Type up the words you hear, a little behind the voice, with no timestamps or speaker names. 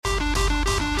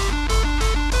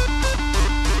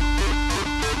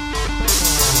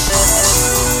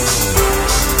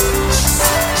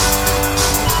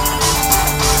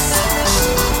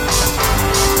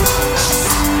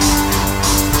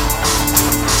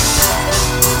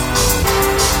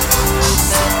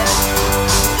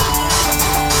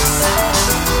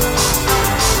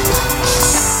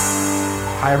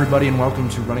Hi, everybody, and welcome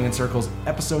to Running in Circles,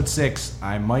 Episode 6.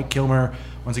 I'm Mike Kilmer,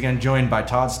 once again joined by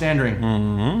Todd Standring,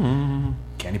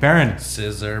 Candy Perrin,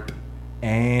 Scissor,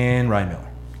 and Ryan Miller.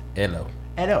 Hello.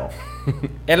 Hello.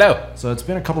 Hello. So it's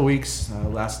been a couple weeks.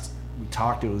 Last we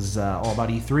talked, it was all about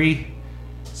E3.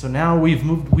 So now we've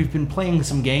been playing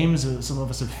some games. Some of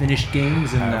us have finished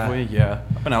games. And, Have we? Yeah.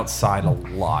 I've been outside a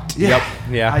lot. Yeah. Yep.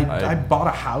 Yeah. I bought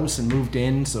a house and moved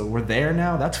in, so we're there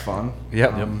now. That's fun.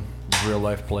 Yep. Real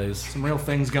life plays. Some real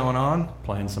things going on.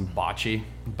 Playing some bocce.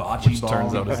 Bocce Which ball.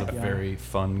 turns out is a Yeah. very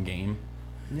fun game.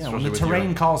 Yeah, when Especially the with terrain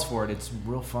your- calls for it, it's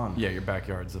real fun. Yeah, your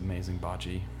backyard's amazing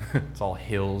bocce. It's all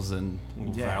hills and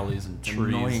little Yeah. valleys and It's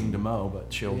trees. annoying and to mow,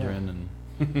 but children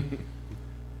and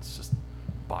it's just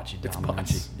bocce It's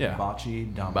dominance. bocce. Yeah.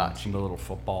 Bocce, dominance. And the little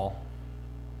football.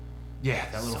 Yeah,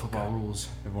 that little So football good. rules.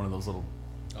 They have one of those little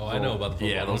Oh, I know about the football.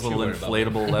 yeah, those Don't you little worry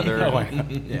about inflatable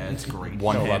leather. Yeah, it's great.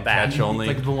 One Know hand about that. catch only.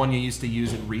 Like the one you used to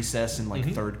use at recess in like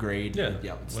third grade.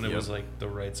 Yeah, it's when it was like the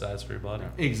right size for your body.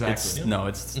 exactly. No,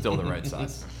 it's still the right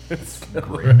size. It's the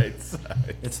right size.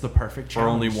 It's the perfect Or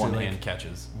challenge. only to, one like, hand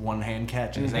catches. One hand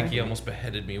catch. I think Exactly. he almost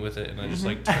beheaded me with it, and I just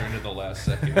like turned at the last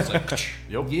second. It's like,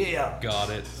 Yep. Yeah. got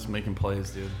it. Just making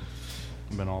plays, dude.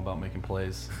 I've been all about making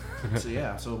plays. So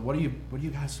yeah. So what do you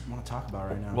guys want to talk about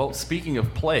right now? Well, speaking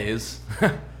of plays,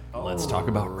 let's talk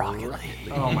about Rocket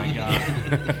League. Oh my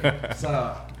god.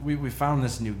 So we found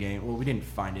this new game. Well, we didn't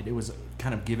find it. It was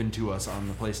kind of given to us on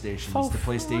the PlayStation. It's the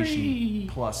PlayStation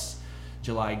Plus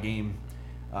July game.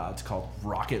 It's called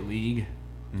Rocket League,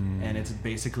 and it's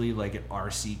basically like an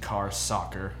RC car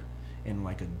soccer in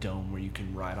like a dome where you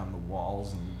can ride on the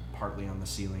walls and partly on the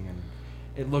ceiling, and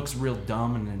it looks real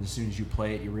dumb. And then as soon as you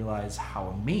play it, you realize how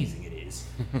amazing it is.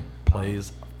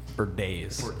 Plays for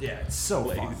days. Yeah, it's so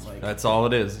fun. Like, That's all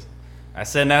it is. I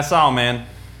said that's all, man.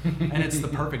 and it's the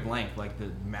perfect length. Like the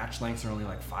match lengths are only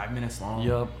like 5 minutes long.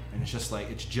 Yup. And it's just like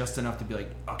it's just enough to be like,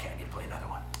 okay, I need to play another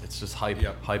one. It's just hype,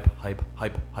 Yep. hype, hype,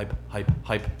 hype, hype, hype,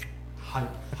 hype, Hype.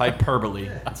 hyperbole.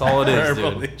 That's all it is,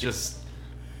 Hyperbole. dude.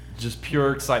 Just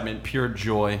pure excitement, pure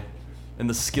joy, and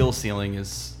the skill ceiling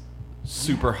is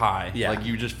super high. Yeah. Like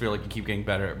you just feel like you keep getting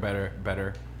better, better,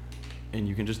 better, and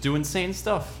you can just do insane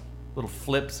stuff. Little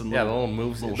flips and Yeah, the little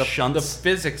moves, little the shunts.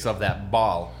 physics of that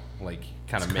ball, like,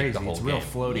 kind It's of make crazy. the whole It's game. real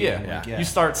floaty. Yeah. and, like, You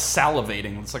start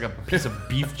salivating. It's like a piece of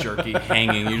beef jerky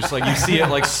hanging. You just like you see it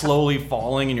like slowly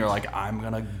falling, and you're like, I'm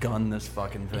gonna gun this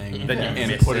fucking thing, Then you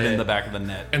and miss put it in it. the back of the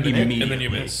net and then immediately. you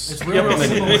miss. It's real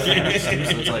simple mechanics too.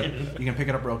 So it's like you can pick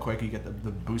it up real quick. You get the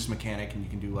boost mechanic, and you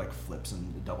can do like flips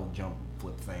and the double jump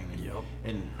flip thing. And, Yup.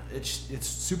 and it's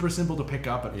super simple to pick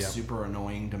up, but it's Yep. super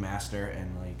annoying to master.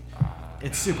 And like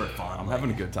it's super fun. I'm like,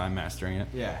 having a good time mastering it.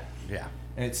 Yeah. Yeah.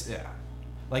 And it's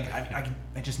like I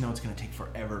just know it's gonna take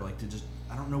forever. Like to just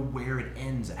I don't know where it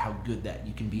ends at how good that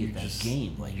you can be at that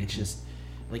game. Like it's just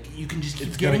like you can just keep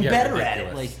It's gonna getting get better at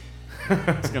it. Like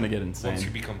ridiculous. It's gonna get insane. Once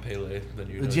you become Pele, then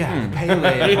you know. yeah, Pele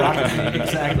at Rocket League,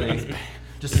 exactly.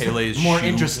 Just Pele's more shoe.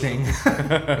 interesting.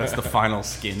 That's the final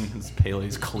skin. It's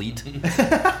Pele's cleat. It's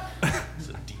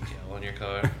a decal on your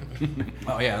car.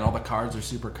 Oh yeah, and all the cards are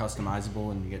super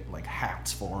customizable, and you get like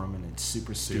hats for them, and it's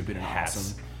super stupid and hats.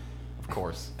 awesome. Of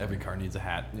course, every car needs a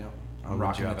hat. Yep. Why I'm wouldn't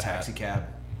rocking you a have a taxi hat? cab.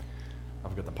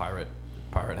 I've got the pirate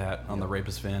hat on the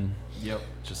rapist fan. Yep.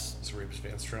 Just It's a rapist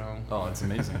fan strong. oh, it's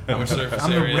amazing. How much surface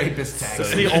I'm the area? rapist It's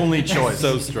taxi. the only choice.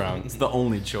 So strong. It's the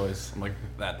only choice. I'm like,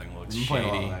 that thing looks I'm playing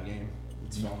a lot shady. of that game.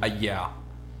 It's fun.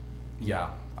 Yeah.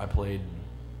 I played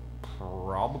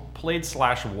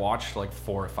 /watched like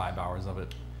 4 or 5 hours of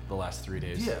it the last 3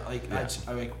 days. Yeah, like I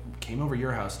like came over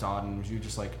your house, Todd, and you were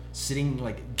just like sitting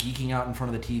like geeking out in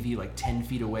front of the TV like 10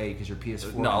 feet away because your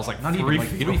PS4. No, I was like not 3 even like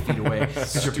feet 3 feet away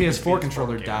because your Stupid PS4 PS4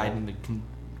 controller cable. died and the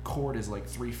cord is like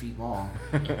 3 feet long.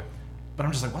 But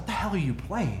I'm just like, what the hell are you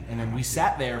playing? And then we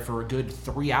sat there for a good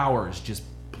 3 hours just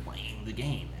playing the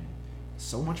game, and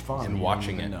so much fun. And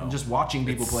watching it. and just watching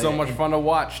people It's play. so it. much And fun to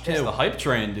watch too. It's the hype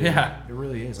train, dude. Yeah. It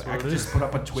really is. Like, I what could it just is. put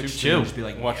up a Twitch Shoot, stream and shoot. just be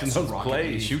like, Watching yes, those Rocket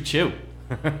plays. League. Shoot you.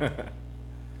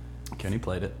 Kenny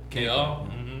played it. Yeah.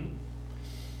 Mm-hmm.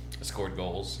 I scored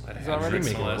goals. I He's already hat-tricks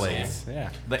making the last plays. game. Yeah.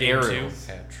 The Game aerials.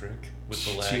 2, hat trick with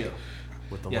the leg. Chill.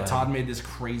 With the Yeah, leg. Todd made this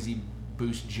crazy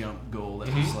boost jump goal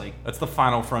that was like That's the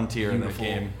final frontier in the Beautiful.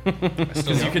 game. I still Because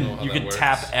don't you know can how you that can works.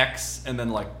 tap X and then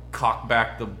like cock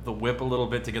back the whip a little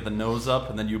bit to get the nose up,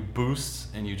 and then you boost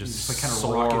and you just, just, like, kinda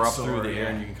soar rocket up soar, through the air, yeah.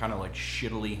 and you can kind of like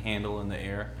shittily handle in the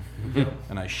air.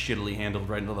 And I shittily handled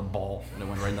right into the ball, and it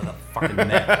went right into the fucking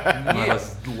net. And I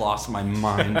just lost my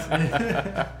mind.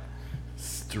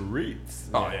 Streets.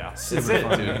 Oh yeah, super it's it,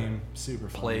 fun dude. game. Super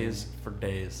fun Plays for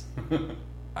days.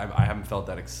 I haven't felt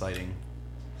that exciting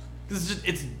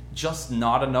It's just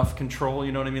not enough control.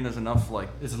 You know what I mean? There's enough like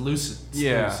It's loose.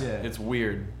 yeah, Yeah. it's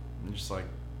weird. I'm just like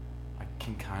I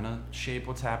can kind of shape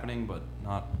what's happening, but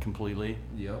not completely.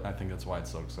 Yep. I think that's why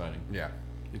it's so exciting. Yeah.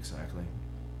 Exactly.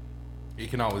 You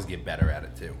can always get better at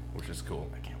it too, which is cool.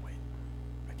 I can't wait.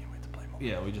 I can't wait to play more.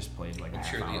 Yeah, we just played like a I'm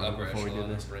half sure the hour upper before we did echelon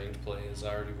this. of ranked play is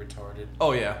already retarded.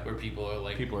 Oh yeah. Where people are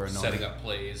like People are annoying. setting up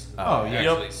plays. And Oh, yeah.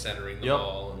 actually Yep. centering the Yep.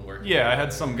 ball and working. Yeah, I had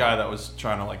together. some guy that was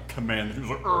trying to like command. He was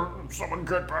like, "Someone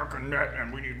get back in net,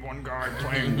 and we need one guy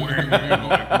playing wing."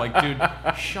 I'm like,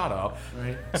 dude, shut up.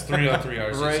 Right. It's 3-on-3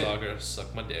 RC Right. soccer.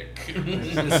 Suck my dick.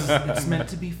 It's meant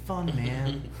to be fun,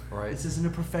 man. Right. This isn't a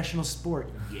professional sport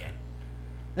yet.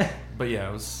 But yeah,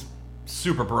 it was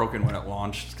super broken when it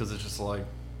launched because it's just like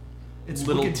It's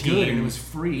little wicked team. good and it was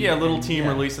free. Yeah, little and, team yeah.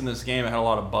 releasing this game. It had a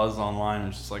lot of buzz online. And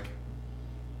it's just like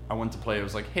I went to play. It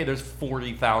was like, hey, there's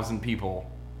 40,000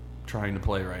 people trying to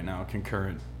play right now,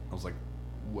 concurrent. I was like,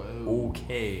 Whoa.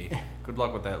 okay. Good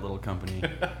luck with that little company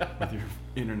with your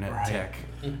internet Right. tech.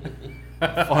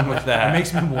 Have fun with that. It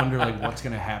makes me wonder like what's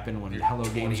gonna happen when Your Hello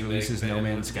 20 Games releases meg No bandwidth.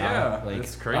 Man's Sky. yeah, like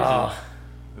it's crazy.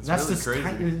 It's that's really just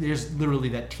crazy. there's literally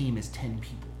that team is 10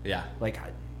 people. Yeah. Like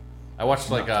I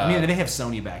watched like I mean they have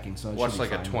Sony backing, so it watched should be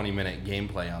like a fine. 20-minute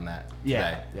gameplay on that Yeah,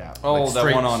 today. yeah. Oh, Like that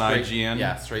straight- one on straight- IGN?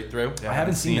 Yeah, straight through. Yeah. I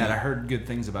haven't seen that. it. I heard good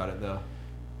things about it though.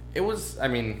 It was, I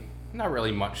mean, not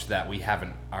really much that we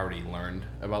haven't already learned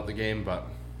about the game, but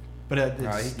But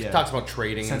it's, he yeah. talks about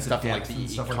trading and Sense of stuff and like depth the and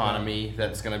stuff like economy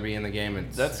that's going to be in the game.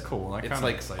 It's, That's cool. That It's kinda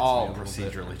like excites all me a little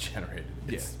bit. procedurally generated.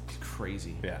 Yeah, It's, it's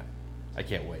crazy. yeah. I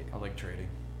can't wait. I like trading.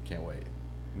 Can't wait.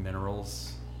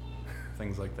 Minerals,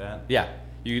 things like that. Yeah,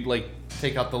 you like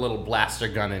take out the little blaster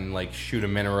gun and like shoot a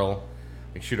mineral,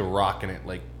 like shoot a rock, and it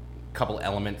like a couple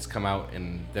elements come out,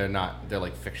 and they're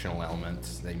like fictional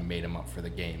elements. They made them up for the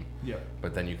game. Yep.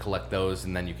 But then you collect those,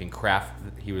 and then you can craft.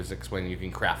 He was explaining you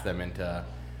can craft them into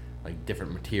like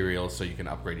different materials, so you can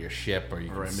upgrade your ship, or you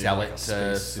can Right, maybe sell like it a to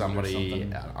space suit or somebody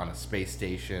something. on a space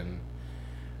station.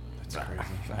 That's crazy.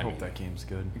 I I hope mean- that game's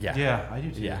good. Yeah. Yeah, I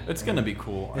do too. Yeah. It's gonna be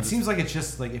cool. It seems like it's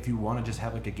just like if you want to just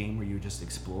have like a game where you just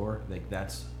explore, like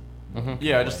that's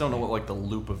Yeah, I just don't know what like the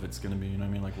loop of it's gonna be. You know what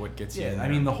I mean? Like what gets you? in I there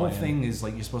mean the and whole playing. thing is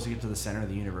like you're supposed to get to the center of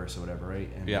the universe or whatever, right?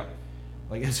 And Yeah.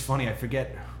 like it's funny. I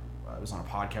forget. I was on a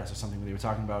podcast or something where they were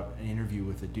talking about an interview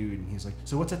with a dude, and he's like,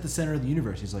 "So what's at the center of the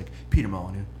universe?" He's like, "Peter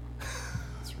Molyneux,"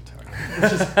 It's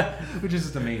retarded. which is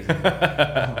just amazing.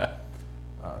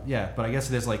 Yeah, but I guess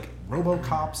there's like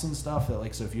RoboCops and stuff that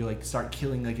like so if you like start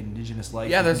killing like indigenous life,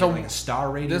 Yeah, you there's can a- get, like a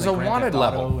star rating. there's like a Grand wanted Theft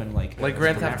Auto level, and like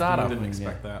Grand Theft Auto. I and, didn't yeah.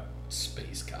 expect that.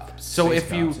 Space cops. So Space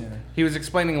if you, cops, yeah. he was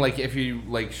explaining like if you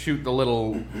like shoot the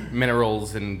little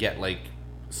minerals and get like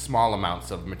small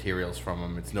amounts of materials from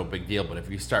them, it's no big deal. But if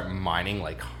you start mining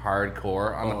like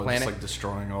hardcore on the Just planet, like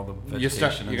destroying all the you're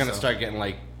vegetation. gonna and stuff. start getting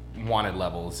like wanted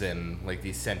levels, and like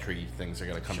these sentry things are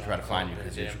gonna come try to find you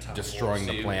because you're Damn top destroying wolves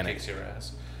the see you, planet. Kicks your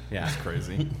ass. Yeah, It's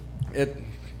crazy. it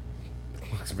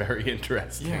looks very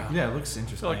interesting. Yeah. Yeah, it looks I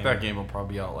interesting. feel like that game will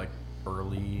probably be out like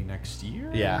early next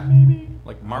year. Yeah. maybe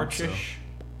like I hope March-ish.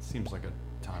 Seems like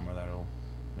a time where that'll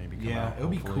maybe come Yeah, out. it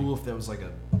would be hopefully. cool if that was like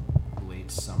a late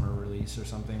summer release or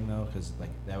something though, because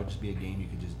like that would just be a game you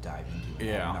could just dive into and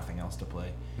Yeah. have nothing else to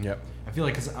play. Yep. I feel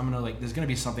like because I'm gonna like there's gonna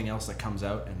be something else that comes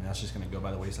out and that's just gonna go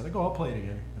by the wayside. Like, oh, I'll play it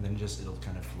again, and then just it'll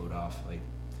kind of float off, like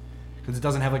because it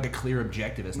doesn't have like a clear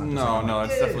objective. It's not. Just No, like, no,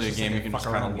 it's yeah, definitely a just game like you can fuck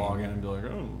just kind around of log game. in and be like,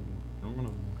 oh, I'm gonna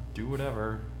do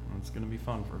whatever. It's gonna be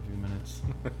fun for a few minutes.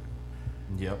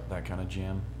 Yep. That kind of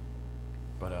jam.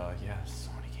 But yeah, so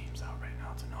many games out right now.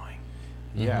 It's annoying.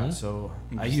 Yeah. Mhm. So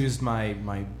I Just- used my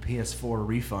PS4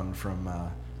 refund from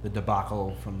the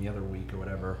debacle from the other week or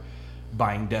whatever,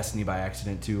 buying Destiny by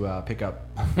accident to pick up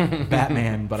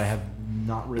Batman, but I have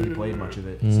not really played much of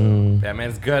it. So.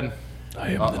 Batman's good. I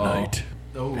am the night.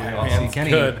 Oh, Batman's see, Kenny,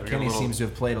 good. Kenny Little- seems to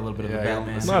have played a little bit of the Yeah,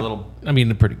 Batman. it's Not- a little. I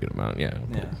mean, a pretty good amount. Yeah,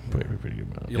 Yeah. Pretty good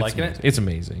amount. You It's liking it? amazing. It's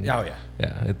amazing. Oh yeah.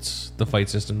 Yeah, it's the fight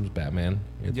system's Batman.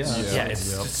 It's, Yeah, it's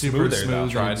Yep. super Super smooth.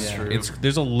 smooth Tried and- and yeah. true. It's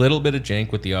there's a little bit of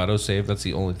jank with the autosave. That's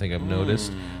the only thing I've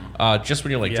noticed. Just when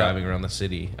you're like Yeah. driving around the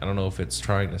city, I don't know if it's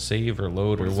trying to save or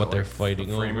load or is what it, they're like, fighting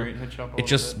the frame over. rate hitch up a It's little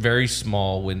just bit? very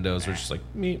small windows, which is like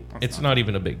me. It's not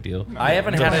even a big deal. I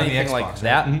haven't It's had on the anything like Xbox,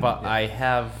 that, right? but I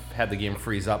have had the game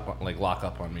freeze up, like lock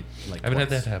up on me. Like I haven't had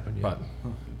twice. that happen yet. but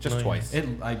just Oh, yeah.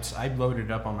 twice. I loaded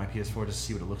it up on my PS4 just to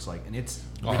see what it looks like, and it's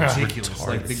Oh, ridiculous. retarded.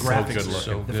 Like the It's so graphics, good are- looking.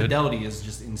 So the good. fidelity is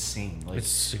just insane. Like, It's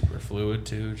super fluid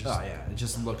too. Just oh yeah, it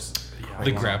just looks.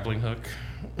 the grappling hook.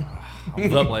 the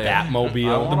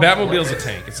Batmobile. The Batmobile's a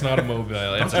tank. It's not a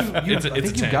mobile. It's a, I it's a think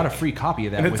you tank. got a free copy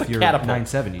of that And it's with a your catapult.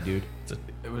 970, dude. It's a-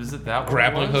 Was it that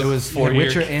Grappling one? hook It was for The your,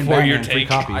 Witcher and for your Batman, free take.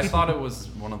 copies. I thought it was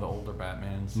one of the older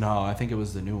Batmans. No, I think it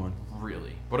was the new one.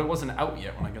 Really? But it wasn't out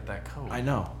yet when I got that code. I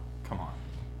know. Come on.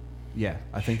 Yeah,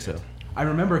 I think so. I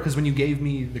remember because when you gave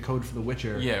me the code for The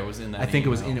Witcher, Yeah, it was in that. I think it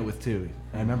was email. in it with 2.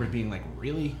 And I remember being like,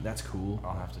 really? That's cool.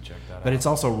 I'll have to check that out. But it's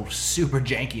also super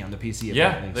janky on the PC. yeah,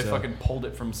 apparently, they so- fucking pulled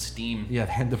it from Steam. Yeah,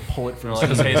 they had to pull it from. They're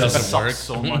like, Steam. hey, this doesn't sucks work.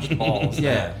 so much balls.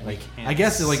 Yeah, that like we can't I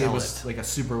guess like it sell was like a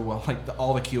super well like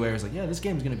all the QA was like, yeah, this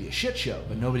game's gonna be a shit show,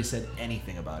 but nobody said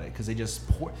anything about it because they just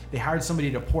they hired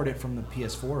somebody to port it from the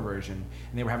PS4 version,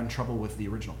 and they were having trouble with the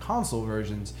original console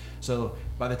versions. So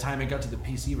by the time it got to the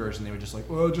PC version, they were just like,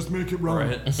 well, just make it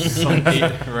run.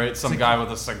 Right, some guy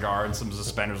with a cigar and some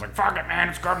suspenders like, fuck it, man,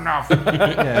 it's good enough.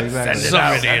 Yeah, exactly.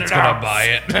 Some idiot's gonna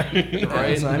buy it.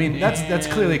 Right? So, I mean, that's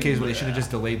clearly a case where they should have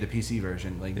just delayed the PC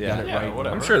version, like Yeah. got it Yeah, right.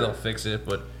 whatever. I'm sure they'll fix it,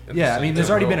 but at the Yeah, I same mean, there's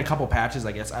time, already well, been a couple patches,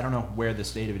 I guess. I don't know where the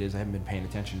state of it is. I haven't been paying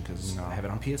attention because I have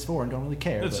it on PS4 and don't really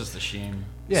care. It's but- just a shame.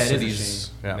 yeah, it is a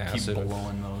cities shame. Yeah. Keep massive.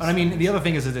 blowing those. And I mean, the other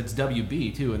thing is that it's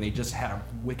WB too, and they just had a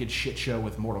wicked shit show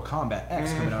with Mortal Kombat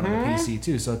X coming out on the PC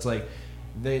too. So it's like,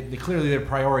 they clearly their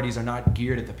priorities are not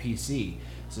geared at the PC.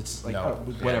 So it's like, No.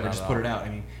 oh, Yeah, whatever, not just at put all. it out. I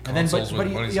mean, and then Consoles but with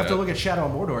you money's have to out. look at Shadow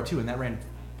of Mordor too, and that ran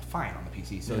fine on the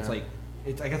PC. So it's Yeah.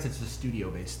 like, I guess it's a studio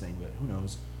based thing, but who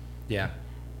knows? Yeah.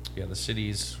 Yeah, the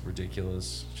city's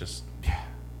ridiculous. Just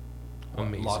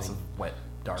amazing. Lots of wet,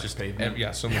 dark just pavement.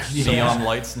 yeah, so much, Neon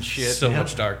lights and shit. so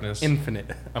much darkness.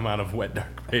 Infinite amount of wet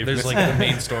dark pavement. There's like the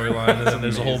main storyline, and then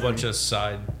there's a whole bunch of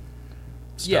side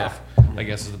Yeah. stuff. I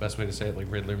guess is the best way to say it. Like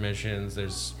Riddler missions.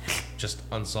 There's just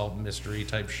unsolved mystery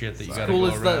type shit that you gotta cool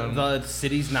go is around. the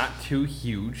city's not too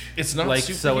huge. It's not like,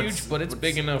 super so huge, but it's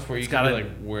big enough where you it's can got be a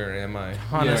like, where am I?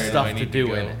 ton of Where do stuff I to need do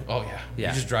go? in it. Oh yeah. Yeah.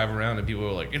 You just drive around and people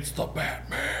are like, "It's the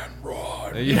Batman,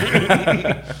 run!"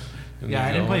 Yeah. And Yeah, you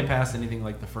I didn't go. play past anything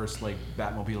like the first like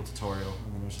Batmobile tutorial.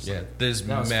 And then it was just Yeah, like, there's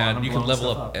that was fun, mad. I'm You can blowing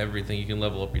level stuff up everything. You can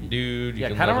level up your dude. You Yeah,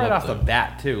 can kind of level right up off the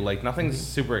bat too. Like nothing's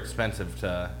super expensive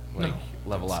to like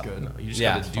level It's up. good. No, you just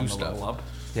Yeah. gotta do Fun to stuff. level up.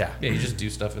 Yeah. Yeah, you just do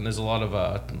stuff, and there's a lot of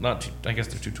I guess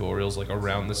there's tutorials like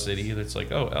around the city. That's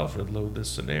like, oh, Alfred, load this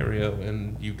scenario,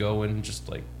 and you go and just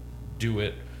like do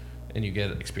it, and you get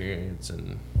experience,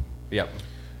 and Yep.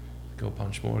 go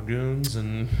punch more goons,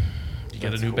 and you get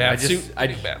a That's new cool. bat I just- suit. I-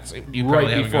 New bat suit. You probably Right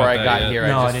haven't before I that got yet. here,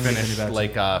 No, I I just didn't get any finished bad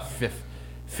like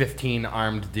 15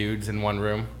 armed dudes in one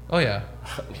room. Oh yeah,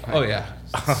 oh yeah.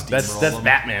 That's Steamroll 'em.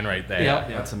 Batman right there. Yeah.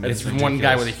 That's It's amazing. one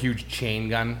guy ridiculous. with a huge chain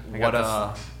gun. I What,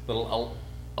 got this little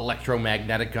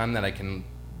electromagnetic gun that I can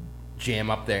jam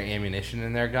up their ammunition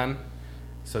in their gun,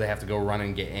 so they have to go run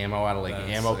and get ammo out of like That's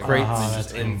ammo sick. crates. Uh-huh, You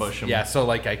just And- ambush 'em. Yeah, so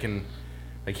like I can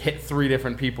like hit 3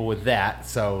 different people with that,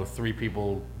 so 3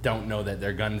 people don't know that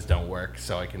their guns don't work,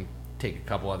 so I can take a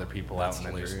couple other people That's out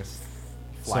and then hilarious. just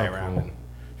fly So around. cool. And,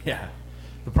 yeah.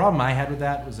 The problem I had with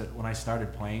that was that when I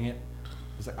started playing it,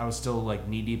 was like I was still like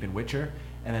knee deep in Witcher,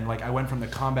 and then like I went from the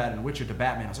combat in Witcher to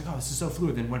Batman. I was like, oh, this is so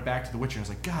fluid. Then went back to the Witcher, and I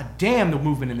was like, god damn, the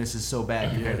movement in this is so bad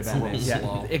compared to it's a Batman. little Yeah,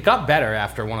 slow. it got better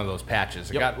after one of those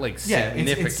patches. It Yep. got like Yeah,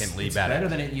 significantly it's better. better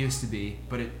than it used to be.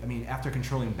 But I mean, after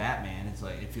controlling Batman, it's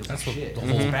like it feels That's like what shit. the It's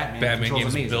whole Batman, Batman controls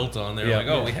game's amazing. built on. They're Yeah. like,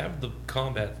 oh, Yeah. we have the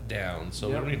combat down, so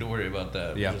Yep. we don't need to worry about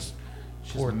that. Yeah. We'll just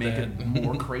Just port make that. a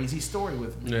more crazy story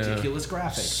with Yeah. ridiculous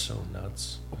graphics. So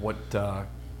nuts. What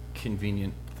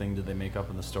convenient thing did they make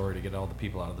up in the story to get all the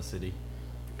people out of the city?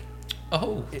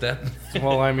 Oh, that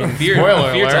Well, I mean, fear,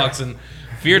 spoiler fear alert. toxin,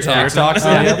 feir toxin,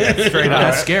 Yeah. Straight up.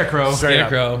 That Scarecrow. Straight up.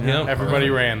 Scarecrow. Yep. Everybody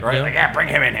ran. Right? Like, yeah, bring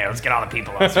him in here. Let's get all the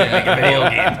people out so we can make a video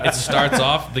game. It starts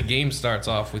off. The game starts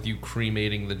off with you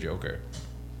cremating the Joker.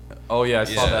 Oh yeah, I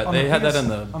saw Yeah. that. On They the had that PS in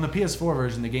the. on the PS4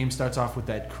 version. The game starts off with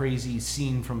that crazy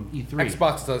scene from E3.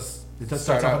 Xbox does. It does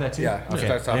start start off out- with that too. Yeah, it Okay.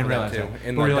 starts I off didn't with realize that too. that.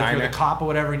 In Where the you're like you're diner. the cop or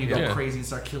whatever, and you go Yeah. crazy and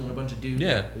start killing a bunch of dudes.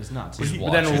 Yeah. It was nuts. Just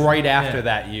But then watch it. right after Yeah.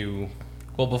 that, you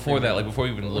Well, before that, like before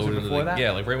you even Was it load into before the that?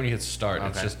 yeah, like right when you hit start,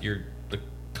 it's Okay. just you're the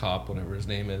cop, whatever his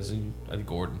name is, and I think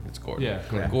Gordon. It's Gordon. Yeah,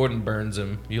 Gordon. Gordon burns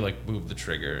him. You like move the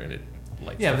trigger, and it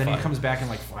lights. Yeah, the but then he fire. comes back in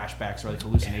like flashbacks or like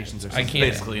hallucinations or I something.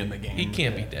 can't. basically in the game. He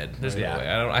can't be dead. There's Yeah. no way.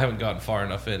 I haven't gotten far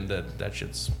enough in that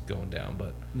shit's going down.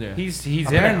 But Yeah. he's in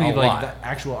Apparently, it a like lot. the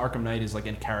actual Arkham Knight is like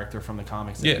a character from the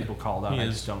comics that Yeah, people called out. he I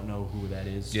is. just don't know who that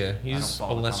is. yeah, I don't he's a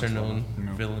follow the lesser comics well known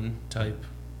enough. villain type.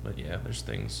 But yeah, there's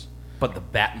things. But the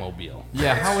Batmobile.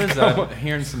 Yeah, how is that?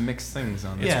 Hearing some mixed things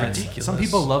on this. Yeah, ridiculous. some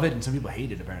people love it and some people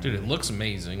hate it. Apparently, Dude, it looks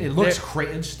amazing. It looks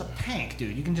crazy. It's just a tank,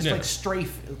 dude. You can just Yeah. like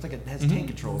strafe. It's like it has Mm-hmm. tank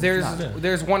control. It's There's nuts.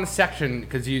 there's one section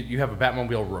because you have a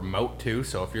Batmobile remote too.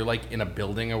 So if you're like in a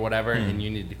building or whatever and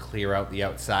you need to clear out the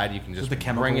outside, you can just the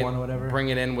chemical bring it, one or whatever? Bring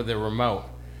it in with a remote.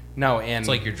 No, and It's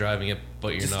like you're driving it, but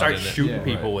you're just not start in it. shooting Yeah.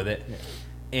 people Right. with it.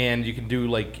 and you can do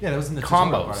like Yeah, that was in the tutorial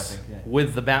combos part, I think, yeah.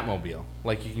 with the Batmobile.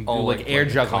 Like you can do Oh, like like- air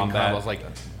like juggling combat. combos, like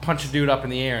punch a dude up in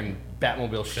the air and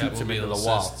Batmobile shoots him into the Batmobile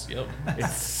wall. assists, Yep.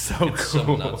 It's so It's cool.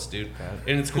 so nuts, dude.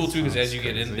 And it's cool too because as you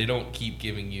get in, crazy. they don't keep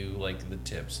giving you like the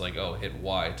tips, like hit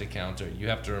Y to counter. You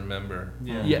have to remember.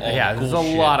 Yeah, all the there's cool a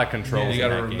shit. lot of controls. You in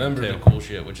got to that game, remember too. the cool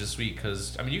shit, which is sweet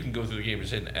because I mean you can go through the game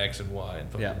just hitting X and Y and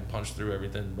fucking Yeah. punch through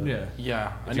everything. But Yeah.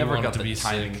 Yeah, if I you never want got it to the be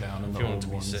timing sick, down in if the you want old it to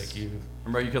be ones. sick, you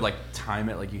Remember, you could like time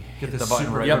it, like you hit the the button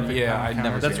super right. yep. when- Yeah, I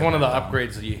never. That's get one of the that down.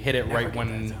 upgrades that you hit it Never right get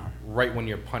when that down.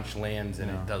 your punch lands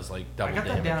and it does like I double got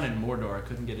damage. that down in Mordor. I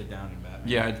couldn't get it down in Batman.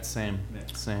 Yeah, it's same. Yeah.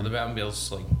 Same. the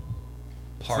Batmobile's like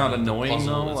part not of annoying, the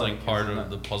puzzle. though, It's like like, part isn't of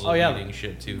that- the puzzle Oh, yeah. beating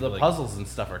shit too. The like, puzzles and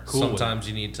stuff are cool. with it. Sometimes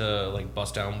you need to like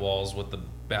bust down walls with the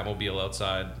Batmobile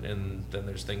outside, and then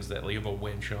there's things that like you have a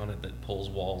winch on it that pulls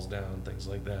walls down, things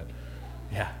like that.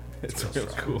 yeah, it's real real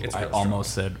strong. cool. It's I real strong.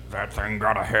 almost said that thing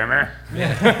got a hammer.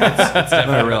 Yeah, Then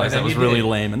I realized that And was you really did.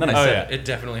 lame, and then I Oh, said, yeah. It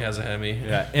definitely has a Hemi.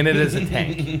 Yeah, and it is a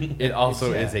tank. It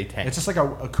also is a tank. It's just like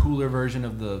a cooler version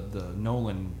of the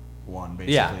Nolan one,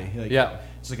 basically. Yeah. Like, Yeah.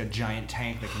 It's like a giant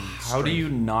tank that can. "How do strafe. you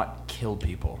not kill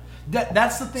people?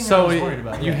 That's the thing I so was worried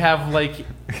about. you yeah. have like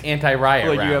anti-riot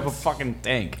Like rounds. you have a fucking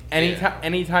tank."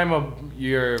 Anytime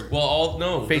you're Well,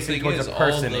 Facing the thing towards is, a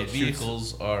person, all the it shoots.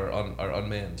 vehicles are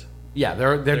unmanned. yeah,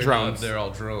 they're They're drones. not- they're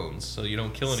all drones, so you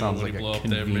don't kill anyone Sounds when like you a blow up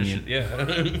their mission.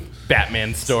 convenient- Yeah.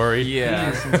 Batman story.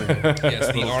 Yeah. Yes,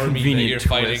 the army that convenient you're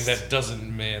fighting twist. that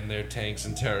doesn't man their tanks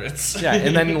and turrets. Yeah,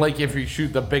 and then like if you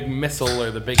shoot the big missile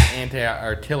or the big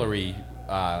anti-artillery,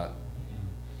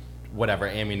 whatever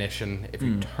ammunition, if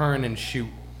you turn and shoot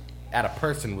at a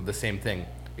person with the same thing,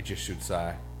 it just shoots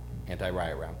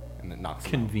anti-riot round and it knocks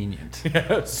them Convenient.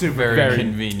 out. Very, Very-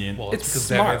 convenient. Well, It's because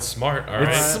smart. Batman's smart. All right.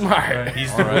 It's smart.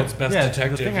 He's the world's best Yeah,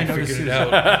 detective. the thing I He noticed figured too it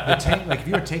is out. the tank, like if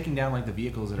you were taking down like the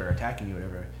vehicles that are attacking you, or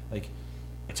whatever, like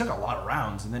it took a lot of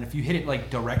rounds, and then if you hit it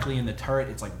like directly in the turret,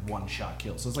 it's like one shot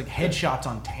kill. So it's like headshots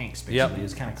on tanks, basically. Yep.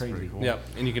 It's kind of crazy. Yep,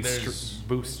 and you can There's-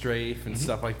 boost strafe and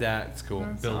stuff like that. It's cool.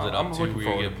 Build it I'm up to looking where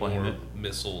forward you to get playing more it.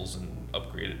 missiles and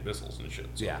upgraded missiles and shit.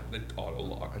 So Yeah. they auto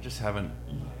lock. I just haven't.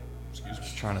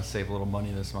 Just trying to save a little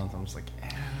money this month. I'm just like,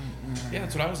 Yeah,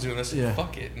 that's what I was doing. I said, Yeah.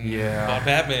 fuck it. And Yeah. bought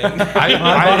Batman. I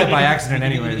bought it by accident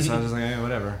anyway, so I was just like,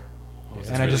 whatever. It's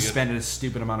And I really just good. spent a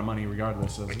stupid amount of money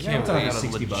regardless. So I was like, can't it's I like got a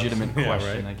 60 bucks. legitimate Yeah,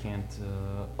 question. right. I can't.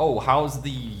 Oh, how's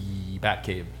the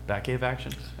Batcave? Batcave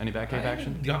action? Any Batcave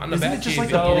action? Yeah, on the Isn't it Batcave, just like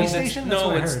the though, police it's- station? That's No,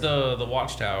 what I it's heard. the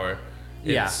Watchtower.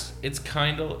 Yeah. It's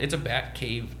kind of it's a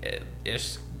Batcave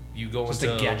ish. You go Just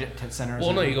into a gadget center. or Well,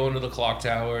 no, something? you go into the clock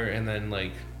tower and then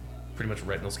like pretty much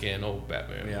retinal scan. Oh,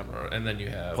 Batman. Yep. And then you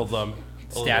have Pull the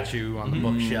statue on the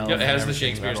bookshelf. Yeah, it has and the everything.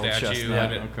 Shakespeare that old statue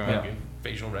chestnut, and it okay. fucking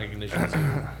facial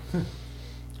recognition.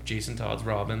 Jason Todd's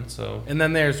Robin. So And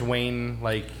then there's Wayne,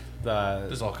 like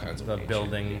there's all kinds of the Wayne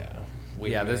building. shit. Yeah.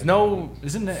 Yeah, there's no.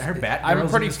 Isn't it her Batgirl's I'm in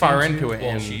pretty this far game, into too? it, Well,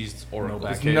 and she's Oracle.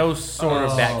 there's Batcave. no sort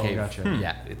of Oh, Batcave. gotcha.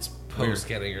 Yeah. It's post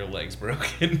getting her legs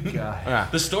broken. God. Yeah.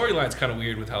 The storyline's kind of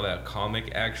weird with how that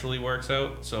comic actually works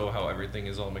out. So how everything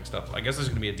is all mixed up. I guess there's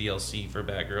gonna be a DLC for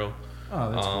Batgirl.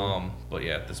 Oh, that's cool. But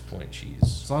yeah, at this point she's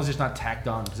As long as it's not tacked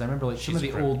on, because I remember like some of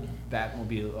She's the a old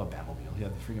Batmobile, yeah,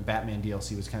 the freaking Batman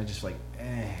DLC was kind of just like,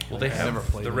 well. Like, They I never have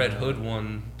played the it. Red Hood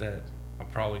one that I'm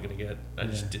probably gonna get. I Yeah.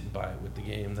 just didn't buy it with the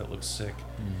game. That looks sick.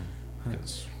 Hmm.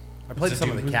 'Cause I played it's a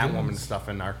some of dude the with Catwoman guns. stuff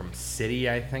in Arkham City.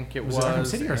 I think it Was was. it Arkham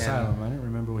City or and Asylum? I don't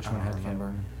remember which one had remember.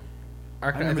 Catwoman. I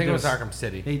remember think it was those- Arkham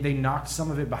City. They knocked some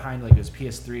of it behind like it was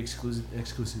PS3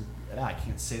 exclusive. I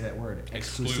can't say that word.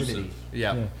 Exclusivity.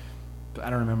 Yeah. But I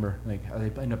don't remember. Like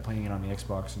they ended up playing it on the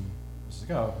Xbox, and it's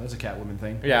like, oh, that's a Catwoman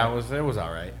thing. Yeah, it was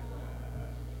all right.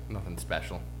 Nothing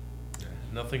special.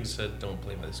 nothing said don't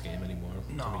play this game anymore.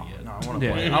 No, to me yet. no, I want to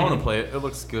Yeah. play it. I want to play it. It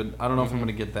looks good. I don't know if I'm going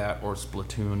to get that or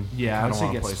Splatoon. Yeah, I I'd don't say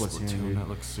want to get play Splatoon, Splatoon. dude. That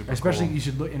looks super Especially cool. you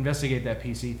should investigate that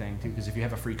PC thing too, because if you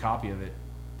have a free copy of it,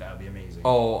 that would be amazing.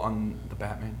 Oh, on the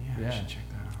Batman? Yeah, I Yeah. should check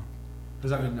that out.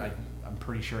 Because I mean, I'm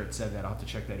pretty sure it said that. I'll have to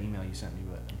check that email you sent me,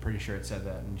 but I'm pretty sure it said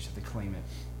that, and you just have to claim it.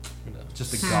 You know, It's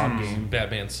just a god game.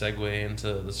 Batman segue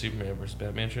into the Superman versus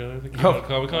Batman trailer that came Oh. out at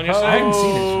Comic Con I yesterday. haven't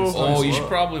seen it. It's Oh, you What? should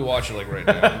probably watch it like right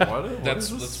now. What?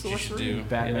 That's what what you should do.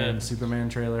 Batman Yeah. Superman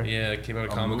trailer. Yeah, it came out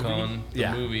at A Comic Con. The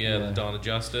Yeah. movie, Yeah. The Dawn of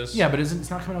Justice. Yeah, but it's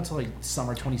not coming out until like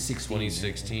summer 2016.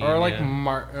 2016. Or like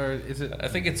yeah. or is it? I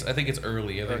think it's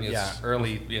early. I think it's yeah,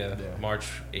 early. Yeah, Yeah. March,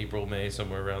 April, May,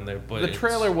 somewhere around there. But The it's-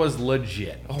 trailer was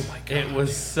legit. Oh my god, It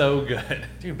was so good.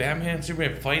 dude. Batman and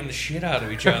Superman fighting the shit out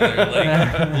of each other,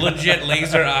 like legit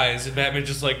laser eyes, and Batman's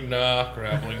just like, nah,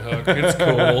 grappling hook. It's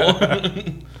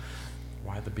cool.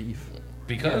 Why the beef?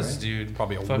 Because, Yeah, right. dude,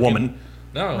 Probably a fucking- woman.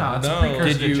 No, No, it's a no. precursor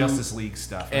Did to you- Justice League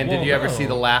stuff. And Well, did you ever no. see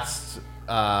the last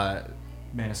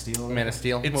Man of Steel. Man of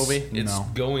Steel It's movie? it's No.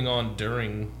 going on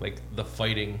during like the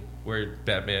fighting where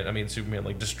Superman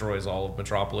like destroys all of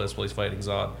Metropolis while he's fighting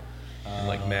Zod. And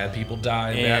like mad people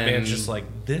die, and Batman's just like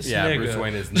this Yeah, nigga. Bruce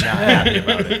Wayne is not happy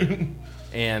about it.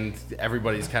 And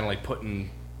everybody's kind of like putting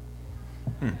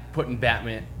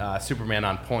Batman, Superman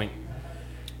on point,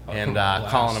 and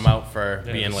calling him out for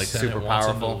Yeah, being the like Senate super wants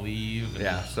him to powerful. leave, and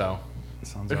Yeah, so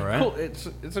Sounds it's all right. cool.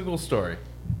 It's a cool story.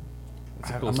 It's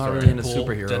a cool I'm not story. really into Deadpool,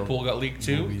 superhero. Deadpool got leaked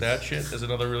too. movies. That shit is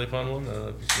another really fun one. I don't know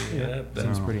if you've seen that.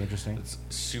 Sounds No. pretty interesting. It's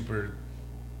super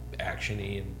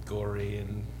actiony and gory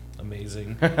and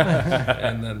amazing.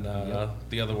 And then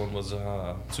the other one was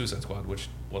Suicide Squad, which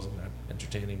wasn't that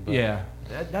entertaining. But Yeah,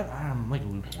 that I'm like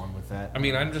lukewarm with that. I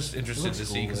mean, I'm just interested looks to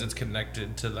see cool, because but- it's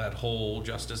connected to that whole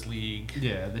Justice League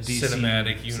yeah, the DC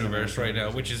cinematic universe right now,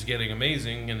 universe. which is getting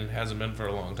amazing and it hasn't been for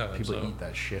a long time. People so. eat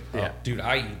that shit. Yeah. Dude,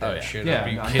 I eat that yeah. shit. Yeah, Are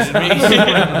you no, kidding I'm me? into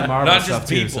the Marvel Not stuff just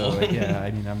too, people. so, like, yeah,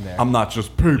 I mean, I'm there. I'm not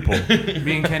just people.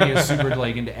 Me and Kenny are super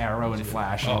like into Arrow and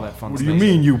Flash and all that fun What do stuff. you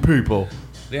mean, you people?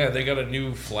 Yeah, they got a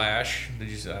new Flash. Did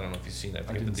you? I don't know if you've seen that. I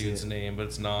forget the didn't see dude's it. name, but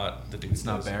it's not the dude. It's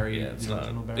not Barry, Yeah, it's the not.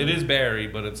 original Barry? It is Barry,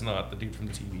 but it's not the dude from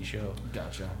the TV show.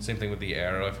 Gotcha. Same thing with the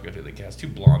Arrow. I forget who they cast. Two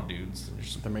blonde dudes.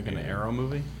 They're making an Arrow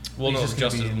movie? Well, He's no, just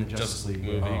gonna be Justice, in the Justice League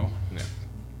League, movie, Oh. Yeah.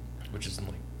 which is in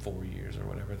like 4 years or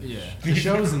whatever. Yeah, the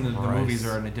shows and the Christ. movies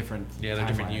are in a different. Yeah, they're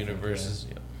different timeline, I think, universes.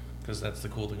 Yeah, because that's the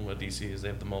cool thing about DC is they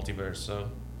have the multiverse. So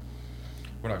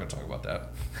we're not going to talk about that.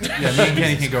 Yeah, me and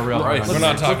Kenny can go real hard. Christ. on We're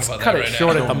that. not talking Let's about cut that it right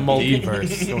short now. at the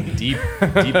multiverse. Going deep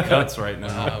cuts right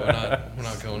now. We're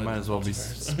not going. Might into as well be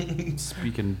multiverse.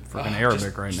 speaking freaking Ah, Arabic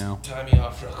just right now. Tie me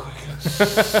off real quick.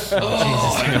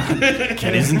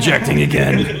 Kenny's injecting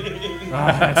again.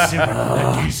 That's super.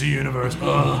 That DC universe.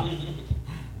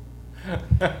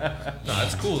 No,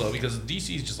 it's cool though because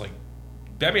DC is just like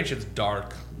Batman shit's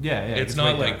dark. Yeah, yeah. It's way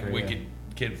not like darker, yeah. wicked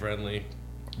kid friendly.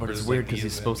 But it's weird because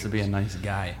he's supposed to be a nice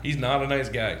guy. He's not a nice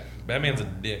guy. Batman's a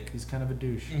dick. He's kind of a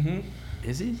douche. Mm-hmm.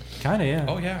 Is he? Kind of, yeah.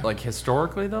 Oh yeah. Like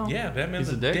historically though? yeah, Batman's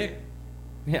he's a a dick? dick.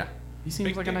 Yeah. He seems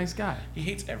Big like dick. a nice guy. He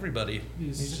hates everybody.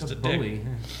 He's just a a bully. dick.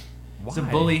 He's a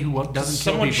Why? bully who doesn't kill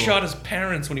Someone people. shot his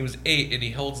parents when he was 8, and he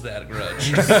holds that grudge.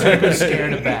 Super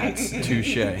scared of bats.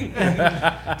 Touche.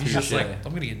 He's just like,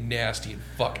 I'm gonna get nasty and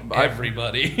fuck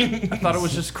everybody. I thought it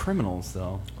was just criminals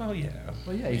though. well, yeah.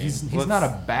 Well, yeah, he's not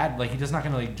a bad like. He's not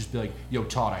gonna like just be like, "Yo,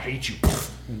 Todd, I hate you."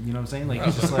 You know what I'm saying? Like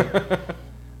he's just like,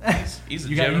 He's a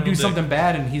you general do dick. something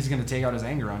bad, and he's gonna take out his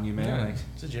anger on you, man. Yeah, Like,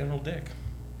 he's a general dick.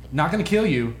 not gonna kill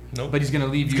you, Nope. but he's gonna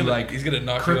leave He's you gonna- like he's gonna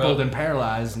knock you crippled out. and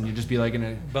paralyzed, and you just be like in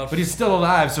a. About- But he's still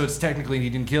alive, so it's technically he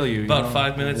didn't kill you. About you know?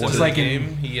 5 minutes It's into like the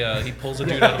in- game, he pulls a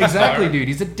dude out of a exactly, car. dude.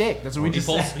 He's a dick. That's what we He just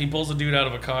pulls said. he pulls a dude out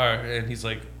of a car and he's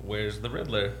like, "Where's the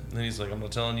Riddler?" And he's like, "I'm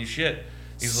not telling you shit."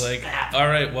 He's like, "All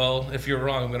right, well, if you're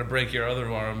wrong, I'm gonna break your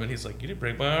other arm." And he's like, "You didn't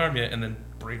break my arm yet," and then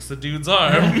breaks the dude's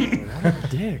arm,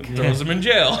 Dick. throws him in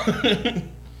jail.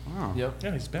 Oh. Yep.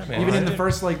 Yeah, he's Batman. Even in the Right.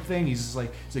 first like thing, he's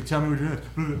like, "Tell me what you're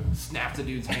doing." Snaps the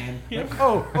dude's hand. Like,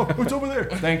 oh, it's over there.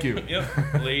 Thank you. Yep.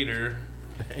 Later,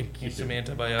 Thank eat some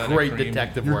antibiotic. Great cream.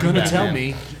 detective You're work. gonna Batman. tell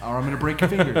me, or I'm gonna break your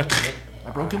fingers. I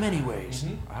broke him anyways.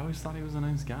 I always thought he was a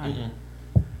nice guy.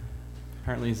 Mhm.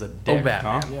 Apparently he's a dick.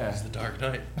 Batman. huh? Yeah. It's the Dark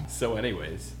Knight. So,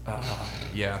 anyways.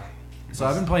 Yeah. So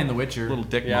I've been playing The Witcher. Little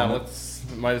dick Yeah, moment. let's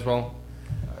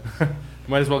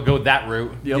might as well go that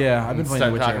route. Yeah, I've been And playing start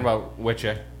The Witcher. talking about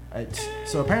Witcher.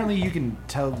 So apparently you can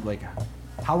tell like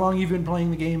how long you've been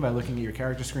playing the game by looking at your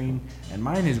character screen, and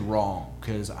mine is wrong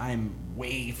because I'm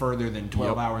way further than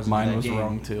 12 Yep, hours. Into Mine that was game.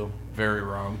 wrong too. Very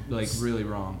wrong. Like really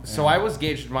wrong. So I was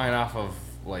gauged mine off of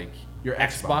like Your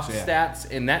Xbox Xbox, stats,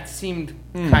 and that seemed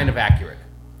kind of accurate.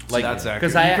 Like that's accurate.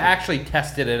 because I You could- actually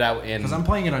tested it out in because I'm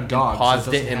playing it on and GOG. paused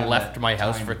so it doesn't and have left that my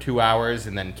house time. for 2 hours,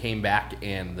 and then came back,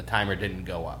 and the timer didn't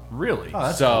go up. Really? Oh,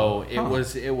 that's So cool.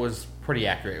 it was pretty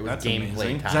accurate. It was That's gameplay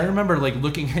amazing. Because I time. remember like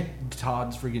looking at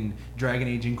Todd's freaking Dragon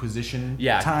Age Inquisition.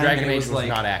 Yeah, time, Dragon and it Age was like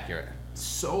not accurate.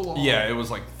 so long. Yeah, it was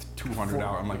like 200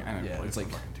 hours. I'm like, I didn't Yeah, play it's for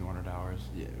like- fucking 200 hours.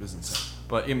 Yeah, it was insane.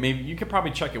 But it maybe you could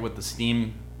probably check it with the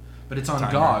Steam. But it's on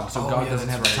Timer. GOG, so Oh, GOG yeah, doesn't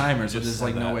have that's a right. timer, You so just there's said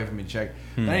like no that. way for me to check.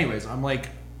 But anyways, I'm like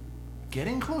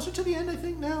getting closer to the end. I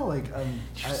think now, like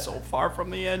You're so far from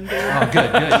the end, dude. Oh, good,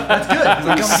 good. That's good. 'cause I'm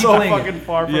gonna keep so playing it. fucking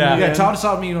far from Yeah, the end. Todd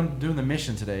saw me doing the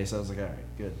mission today, so I was like, all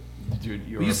right, good. Dude,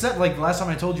 But you said like last time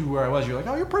I told you where I was, you're like,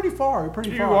 oh, you're pretty far. You're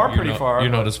pretty You far. are pretty far. You're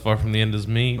not as far from the end as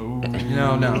me. No,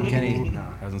 Kenny. No.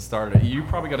 Hasn't started. You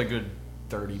probably got a good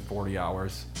 30, 40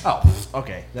 hours, Oh,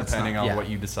 okay. That's depending not, on yeah. what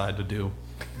you decide to do.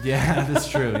 Yeah, that's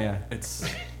true. Yeah. It's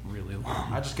really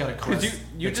long. I just got a quest.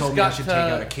 you that just told me I got should to- take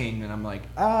out a king, and I'm like,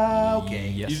 okay.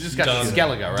 Yes. You just got Done.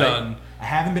 Skellige, right? Done. I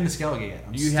haven't been to Skellige yet.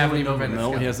 I'm You still haven't in even been Novigrad. to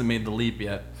No, Skellige. he hasn't made the leap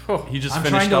yet. He just I'm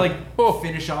finished trying to up.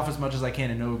 finish off as much as I can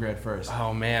in Novigrad first.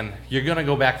 Oh man, you're gonna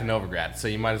go back to Novigrad, so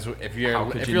you might as well. If How you're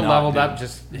could if you you're not, leveled dude? up,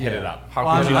 just hit it up. How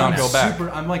Well, could you I'm not go back?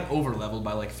 I'm like over leveled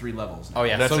by like 3 levels. Oh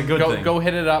yeah, That's so a good go, thing. Go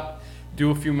hit it up, do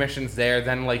a few missions there,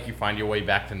 then like you find your way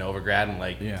back to Novigrad and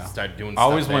like Yeah. start doing. I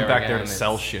always stuff went back again, there to and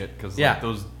sell it's- shit because Yeah.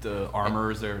 the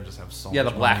armors there just have so Yeah,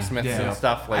 much the blacksmiths Yeah. and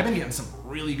stuff. Like I've been getting some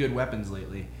really good weapons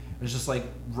lately. It's just like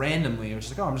randomly, I was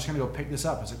just like, oh, I'm just gonna go pick this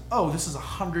up. It's like, oh, this is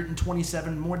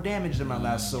 127 more damage than my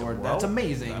last sword. That's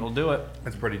amazing. That'll do it.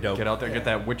 it's pretty dope. Get out there, get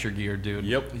that Witcher gear, dude.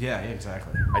 Yep. Yeah,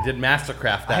 exactly. I did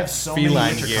Mastercraft I that have so many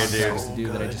feline Witcher gear, dude. contracts to do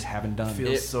that I just haven't done. Feels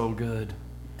It- so good.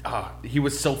 Oh, he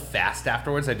was so fast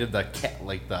afterwards. I did the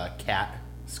cat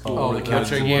school Oh, the Witcher catch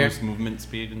gear. movement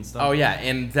speed and stuff. Oh yeah,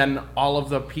 and then all of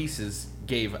the pieces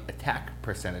gave attack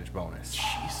percentage bonus.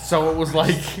 So it was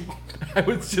like I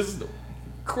was just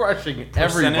crushing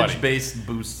everybody. Percentage-based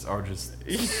boosts are just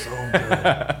so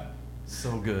good.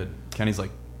 So good. Kenny's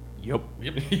like, yup.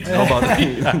 Yep. How about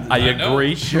that? I know.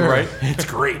 agree. Right? It's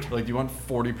great. Like, do you want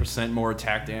 40% more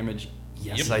attack damage?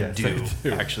 Yes, Yep. I Yes, do.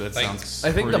 I do. Actually, that Thanks. sounds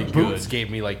I think the pretty boots good.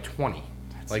 gave me like 20.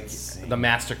 Like insane. the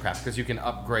Mastercraft, because you can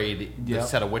upgrade the Yep.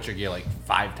 set of Witcher gear like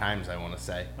 5 times. I want to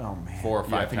say. Oh man. 4 or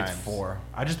 5 I think times. it's 4.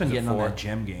 I've just been Is it getting on 4? that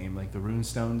gem game, like the rune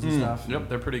stones and stuff. Yep,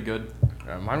 they're pretty good.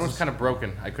 Mine was kind of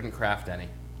broken. I couldn't craft any,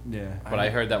 Yeah. but I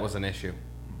heard that was an issue.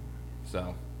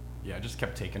 So Yeah, I just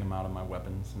kept taking them out of my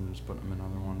weapons and just putting them in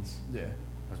other ones. Yeah.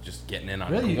 I was just getting in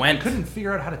on Really? I Gwent. couldn't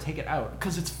figure out how to take it out.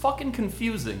 Because it's fucking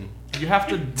confusing. You have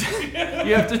to,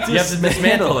 you have to You have to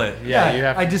dismantle it. Yeah, you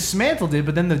have. I dismantled it,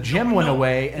 but then the gem went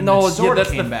away and no, the sword that's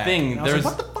came the back. thing. And I was There's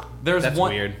like, what the fuck? there's That's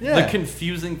one weird. Yeah. the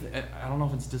confusing. I don't know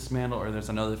if it's dismantle or there's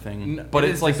another thing, N- but it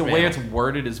it's is like the way it's dismantle.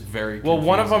 worded is very. Well,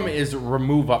 one of them confusing. is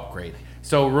remove upgrade.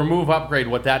 So remove upgrade,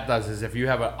 what that does is if you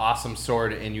have an awesome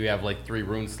sword and you have like 3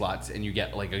 rune slots and you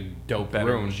get like a dope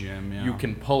Better rune, gem, yeah. you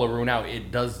can pull a rune out. It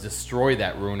does destroy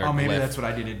that rune or Oh, maybe glyph. that's what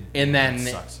I did. And then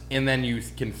That sucks. you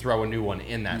can throw a new one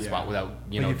in that Yeah. spot without Like,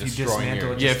 you know if you destroying dismantle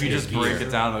your it, Yeah, if you Just just take break gear.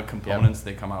 it down to the components,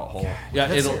 they come out whole. Yeah,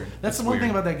 That's, it'll. that's the it's one thing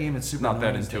weird. about that game. It's super Not that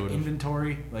annoying is the intuitive.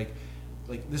 inventory, like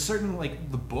there's certain like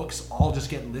the books all just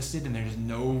get listed and there's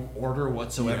no order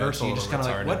whatsoever. Yeah, it's so a you just little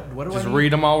kind of like, retarded. what do Just I need?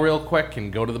 read them all real quick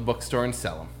and go to the bookstore and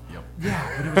sell them. Yep.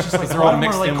 Yeah, but it was just like they're a lot all of them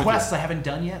mixed are in like with quests I haven't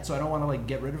done yet, so I don't want to like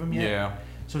get rid of them yet. Yeah.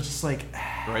 So it's just like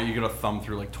Right, you gotta thumb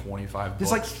through like 25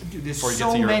 there's books like dude, there's before you so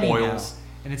get to your many oils. now,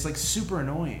 and it's like super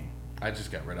annoying. I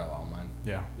just got rid of all mine.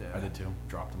 Yeah, Yeah. I did too.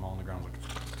 Dropped them all on the ground.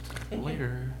 Like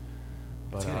later.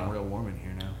 But It's getting real warm in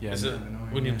here now. yeah, Is it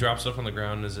annoying, when you yeah. drop stuff on the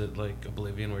ground? Is it like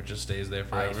Oblivion where it just stays there I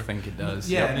forever? think it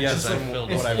does. Yeah, and it's Yes, just I like,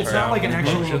 filled it's, what I've it's heard. not like an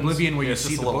actual Potions. Oblivion where Yeah, you it's see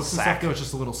just the a little books and sack. stuff. No, it's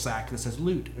just a little sack that says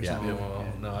loot or Yeah. something. Yeah, well,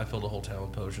 Yeah. no, I filled a whole town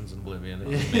with potions and Oblivion. It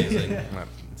was amazing. You Back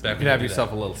could when have we did yourself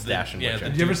that. a little stash in Yeah, Witcher.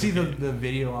 Did you ever see the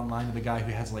video online of the guy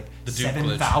who has like The Duke glitch.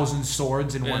 7,000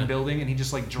 swords in one Yeah. building and he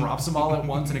just like drops them all at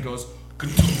once and it goes and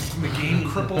the game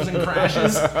cripples and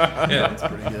crashes? Yeah, That's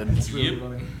pretty good. It's really Yep.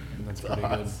 funny. That's pretty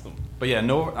good. But yeah,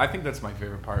 no, I think that's my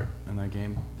favorite part in that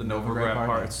game. The Novigrad part.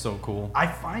 part? It's so cool. I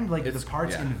find like It's- the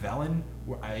parts yeah. in Velen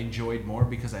where I enjoyed more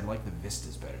because I like the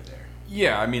vistas better there.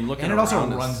 Yeah, I mean, looking And it also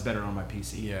around is- runs better on my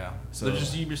PC. Yeah. So-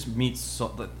 So you just meet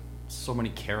so many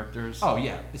characters. Oh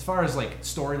yeah, as far as like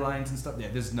storylines and stuff, yeah,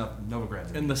 there's no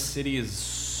Novigrad's. And the city is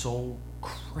so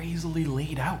crazily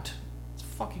laid out. It's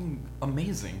fucking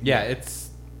amazing. Yeah, it's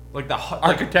Like the hut.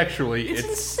 Like, architecturally, it's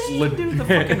it's insane, leg- dude. The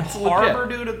fucking it's harbor,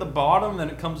 legit. dude, at the bottom. Then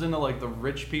it comes into like the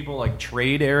rich people, like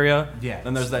trade area. Yeah,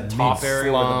 Then there's that it's top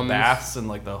area with the slums. baths and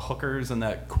like the hookers and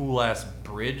that cool ass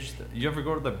bridge. You ever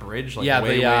go to the bridge? Like Yeah,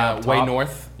 way, the way, up way top?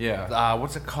 north. Yeah.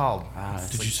 What's it called?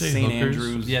 It's Did like you say St. hookers?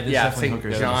 Andrews? Yeah, there's Yeah, definitely St.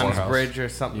 hookers. John's Whorehouse. Bridge or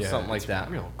something, Yeah, something like it's that.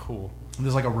 Real cool.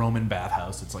 There's like a Roman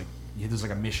bathhouse. It's like there's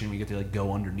like a mission where you get to like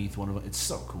go underneath one of them. It's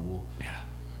so cool. Yeah,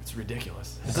 it's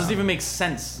ridiculous. It doesn't even make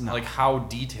sense, No. like how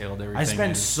detailed everything I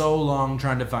spent is. so long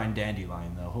trying to find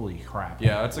Dandelion though. Holy crap!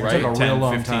 Yeah, it's like It took a 10, real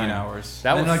long 15 time. hours.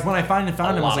 That and was like when I finally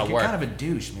found a him, I was lot like, of "You're work. kind of a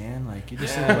douche, man. Like you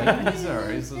just sort of like he's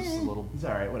alright. He's just a little he's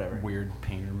all right, whatever." weird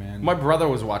painter, man. My brother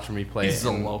was watching me play He's it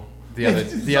and Zolo. the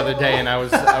other day, and I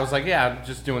was like, yeah, I'm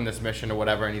just doing this mission or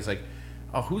whatever, and he's like,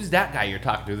 oh, who's that guy you're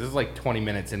talking to? This is like 20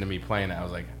 minutes into me playing it. I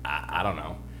was like, I don't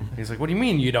know. And he's like, what do you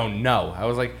mean you don't know? I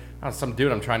was like, oh, some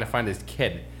dude, I'm trying to find his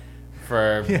kid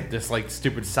for this like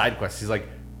stupid side quest. He's like,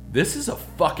 this is a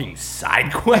fucking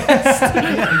side quest.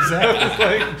 Yeah,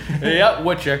 exactly. Like, yep,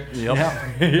 Witcher. Yep.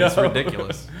 Yeah. It's Yep.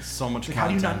 ridiculous. So much Like, how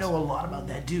do you content. not know a lot about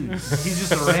that dude? He's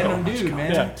just a random dude,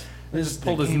 man. Yeah. He This- just the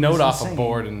pulled his game note is off a insane.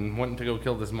 board and went to go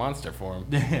kill this monster for him.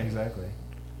 Yeah, exactly.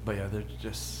 But yeah, they're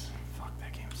just fuck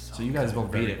that game. So you guys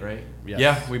both beat it, right?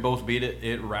 Yeah, we both beat it.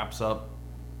 It wraps up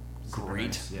great.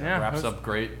 nice, yeah. Wraps it was up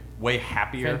great. Way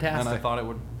happier than I fantastic. thought it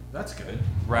would That's good.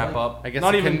 wrap up. I guess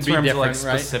not it even in can be terms of like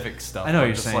different, right? specific stuff. I know what but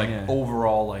you're just saying, like yeah.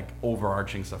 overall, like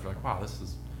overarching stuff. You're like, wow, this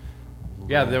is.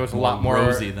 Yeah, there was a lot more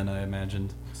rosy than I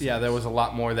imagined. Yeah, there was a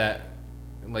lot more that,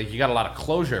 like, you got a lot of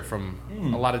closure from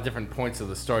a lot of different points of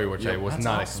the story, which I Yep, was that's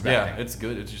not awesome. expecting. Yeah, it's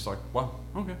good. It's just like, wow,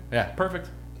 okay, Yeah. perfect.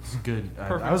 It's good. I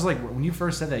Perfect. was like, when you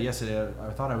first said that yesterday,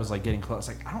 I thought I was like getting close.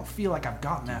 Like, I don't feel like I've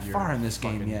gotten that You're far in this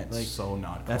game fucking yet. Like, so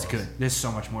not. that's close. good. There's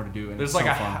so much more to do. And There's it's like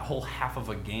so a fun. whole half of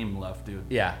a game left, dude.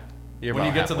 Yeah. You're When you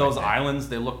about get to halfway those there. islands,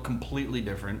 they look completely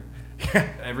different.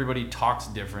 Everybody talks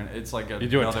different. It's like You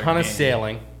do a ton of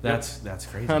sailing. That's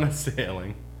crazy. Ton of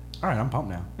sailing. All right, I'm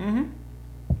pumped now.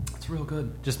 It's real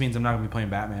good. Just means I'm not gonna be playing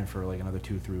Batman for like another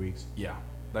 2-3 weeks. Yeah,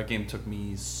 that game took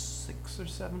me 6 or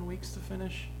 7 weeks to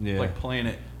finish. Yeah. Like playing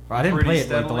it. I didn't pretty play it like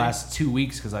the steadily. last 2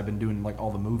 weeks because I've been doing like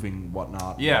all the moving and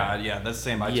whatnot. Yeah, that's the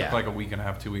same. I Yeah. took like a week and a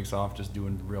half, 2 weeks off, just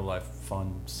doing real life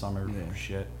fun summer Yeah.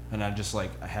 shit. And I just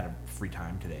like I had a free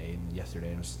time today and yesterday,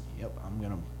 and I was yep, I'm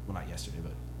gonna well not yesterday,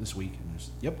 but this week, and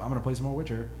just yep, I'm gonna play some more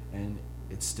Witcher, and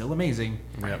it's still amazing.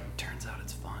 Yep. Turns out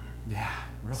it's fun. Yeah,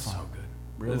 real fun. So good.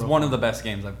 Real, It's real one fun. of the best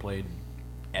games I've played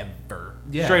ever.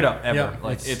 Yeah. Straight up ever. Yep.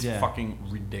 Like It's- it's yeah. fucking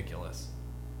ridiculous.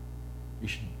 You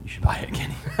should buy it,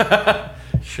 Kenny.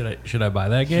 Should I buy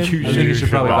that game? I think you should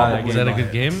probably buy that game. Is that a Buy good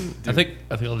it. game? I think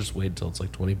I'll just wait until it's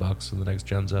like $20 and the next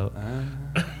gen's out.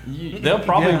 They'll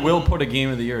probably Yeah. will put a Game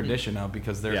of the Year edition out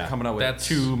because they're Yeah. coming out with That's-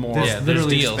 2 more There's there's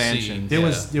literally DLC. There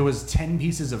Yeah. there was 10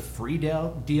 pieces of free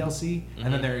DLC,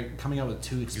 and then they're coming out with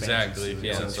 2 expansions. Exactly.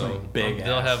 Yeah. So it's So like big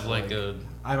they'll ass, have like like- a.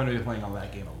 I'm gonna be playing all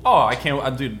that game a Oh, lot. I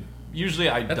can't, dude. Usually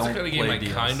I That's don't the kind of game play I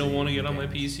DLC kind of want to get on my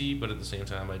games. PC, but at the same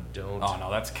time I don't. Oh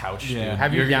no, that's couch. Yeah. Dude.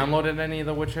 Have you You're- downloaded any of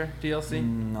the Witcher DLC?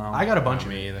 No. I got a bunch Not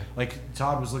of me it. either. Like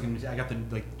Todd was looking. I got the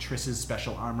like Triss's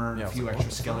special armor, and Yeah, a I was few like,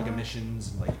 extra what the Skellige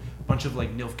missions, and like a bunch of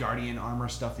like Nilfgaardian armor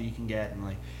stuff that you can get, and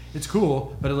like it's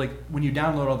cool. But like when you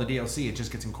download all the DLC, it just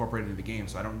gets incorporated into the game,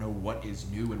 so I don't know what is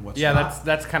new and what's Yeah, not.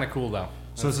 that's kind of cool though.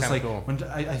 So it's That's just kinda like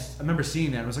cool. when I remember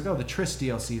seeing that, I was like, oh, the Triss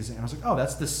DLCs, and I was like, oh,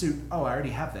 that's the suit. Oh, I already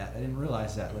have that. I didn't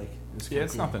realize that. Like, it's Yeah, kinda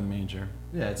it's cool. nothing major.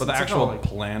 Yeah, it's, But the it's like, actual oh, like-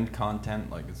 planned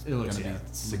content, like, it's It going looks, to be yeah,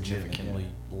 significantly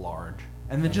large.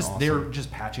 and then just awesome. they're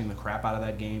just patching the crap out of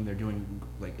that game. They're doing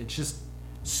like it's just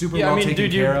super Yeah, well I mean, taken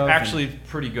dude, you care of. and- actually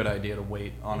pretty good idea to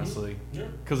wait, honestly.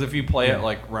 Because if you play Yeah. it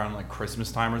like around like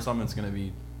Christmas time or something, it's going to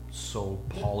be so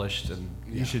polished and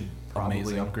you should probably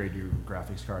amazing. upgrade your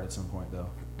graphics card at some point, though.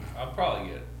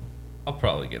 I'll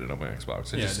probably get it on my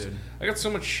Xbox. Yeah, dude. I got so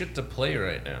much shit to play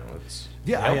right now. It's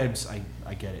Yeah, Yep.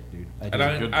 I get it, dude. I and do.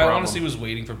 I, good I problem. honestly was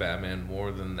waiting for Batman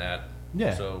more than that.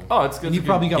 Yeah. So Oh, it's good. And you It's a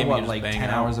probably good got game what, just like bang 10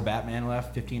 out. hours of Batman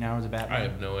left, 15 hours of Batman. I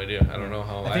have no idea. I don't know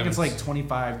how. I think it's haven't like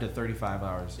 25 to 35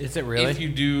 hours. Is it really? If you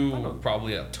do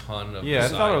probably a ton of Yeah, I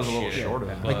thought it was a little side shit, shorter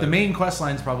than that. Like the but- main quest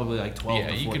line's probably like 12 Yeah,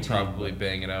 to 14. you could probably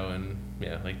bang it out in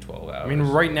like 12 hours. I mean,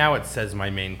 right now it says my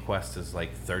main quest is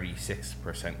like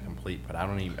 36% complete, but I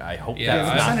don't even. I hope Yeah, that's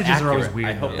the not percentages accurate. are always weird,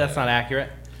 I hope though. that's not accurate.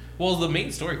 Well, the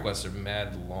main story quests are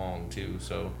mad long too.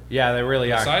 So Yeah, they really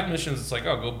the are. side missions, it's like,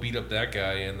 oh, go beat up that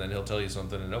guy, and then he'll tell you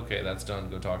something, and okay, that's done.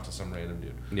 Go talk to some random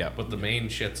dude. Yeah. But the main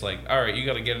shit's like, all right, you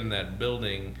got to get in that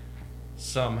building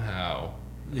somehow.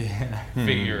 Yeah.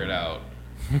 Figure it out.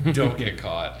 Don't get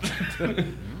caught.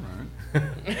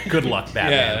 Good luck,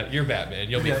 Batman. Yeah, you're Batman.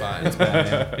 You'll be fine.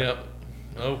 Batman. Yep.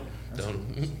 Oh,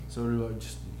 don't. So do I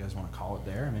just you guys want to call it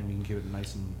there? I mean, we can keep it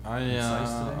nice and I concise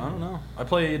today. don't know. I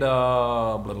played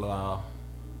blah, blah, blah,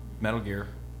 Metal Gear.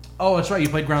 Oh, that's right. You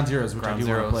played Ground Zeroes, which Ground I do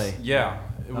want Zeroes. to play. Yeah,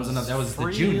 That was another- that was the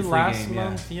free June free last game, yeah.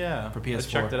 month. Yeah, For I PS4.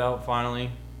 checked it out finally.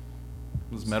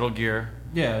 It was Metal Gear.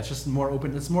 Yeah, it's just more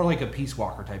open. It's more like a Peace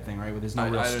Walker type thing, right? Where there's no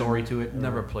real story to it.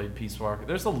 Never played Peace Walker.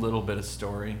 There's a little bit of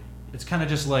story. It's kind of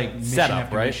just like mission Setup,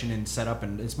 after right? mission and setup,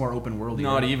 and it's more open world.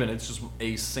 Not even. It's just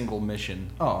a single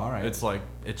mission. Oh, all right. It's like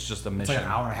it's just a It's mission. like an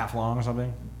hour and a half long or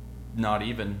something. Not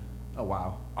even. Oh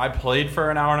wow. I played for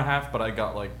an hour and a half, but I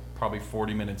got like probably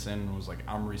 40 minutes in and was like,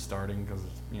 I'm restarting because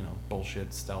it's, you know,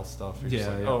 bullshit stealth stuff. You're just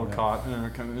Yeah, like, yeah, oh, yeah. caught.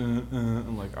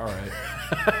 I'm like, all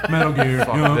right. Metal Gear.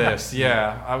 Fuck this.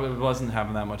 Yeah, I wasn't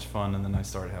having that much fun, and then I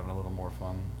started having a little more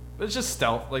fun. But it's just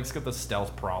stealth. Like, it's got the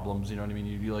stealth problems, you know what I mean?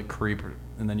 You like creep,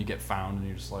 and then you get found, and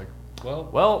you're just like,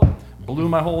 well, blew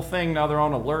my whole thing. Now they're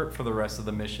on alert for the rest of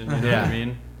the mission. You know what I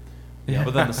mean? Yeah.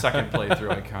 But then the second playthrough,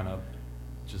 I kind of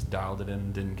just dialed it in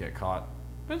and didn't get caught.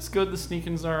 But it's good. The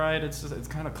sneaking's all right. It's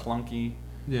kind of clunky.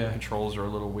 Yeah. The controls are a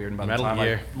little weird. And by Metal the time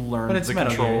Gear. I learned But it's the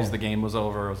Metal Gear, controls, yeah. the game was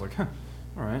over. I was like, huh,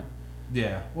 all right.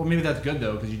 Yeah. Well, maybe that's good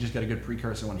though, because you just got a good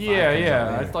precursor when 5 comes Yeah, out yeah.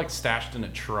 later. It's like stashed in a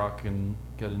truck and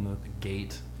get in the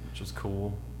gate, which is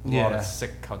cool. A lot Yeah. of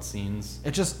sick cutscenes.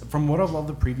 It just, from what I've loved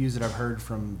the previews that I've heard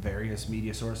from various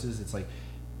media sources, it's like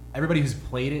everybody who's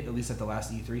played it, at least at the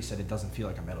last E3, said it doesn't feel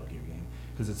like a Metal Gear game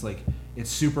because it's like it's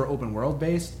super open world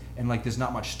based and like there's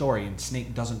not much story and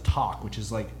Snake doesn't talk, which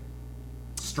is like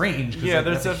strange. 'Cause, Yeah, like,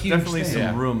 there's that's a huge definitely thing.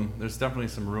 some room. There's definitely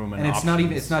some room And it's not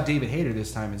even it's not David Hayter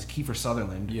this time. It's Kiefer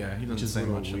Sutherland. Yeah, he which doesn't is say a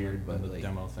little much weird, in but the like,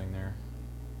 demo thing there.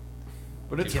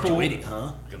 But it's Kept you cool. waiting,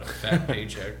 huh? Got a fat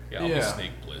paycheck. Yeah, I'm Yeah. a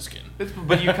Snake Plissken.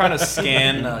 But you kind of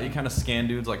scan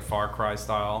dudes like Far Cry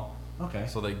style. Okay.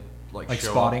 So they like Like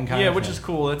show spotting up. kind yeah, of which thing. is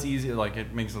cool. That's easy. Like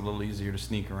it makes it a little easier to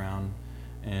sneak around.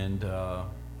 And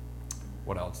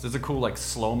what else? There's a cool like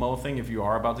slow mo thing. If you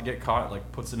are about to get caught, it,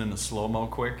 like puts it into slow mo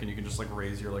quick, and you can just like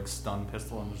raise your like stun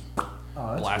pistol and just Oh,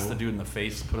 that's blast cool. the dude in the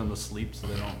face, put him to sleep so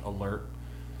they don't alert,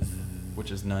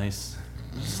 which is nice.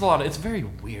 There's just a lot of, it's very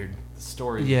weird. The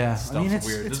story Yeah, I stuff's mean, it's-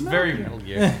 weird. it's There's a Metal very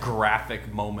Gear.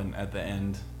 graphic moment at the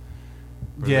end.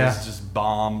 Where Yeah. There's just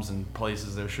bombs and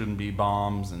places there shouldn't be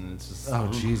bombs, and it's just Oh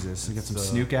Jesus! We got It's, some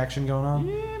snook action going on.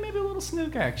 Yeah, maybe a little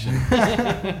snook action.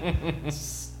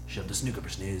 Shove the snook up her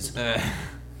sniz.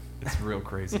 It's real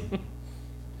crazy.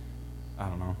 I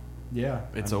don't know. Yeah,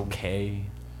 It's I mean, okay.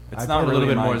 It's I not played really a little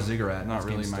bit my, more Ziggurat. Not This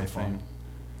really game's my still fun. thing.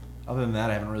 Other than that,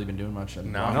 I haven't really been doing much.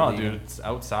 No, dude, it's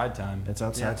outside time. It's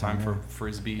outside time time, for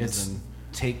frisbees It's and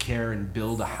take care and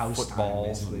build a house Footballs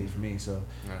time, basically and- for me. So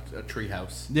A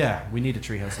treehouse. yeah, we need a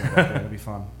treehouse like that. That'd be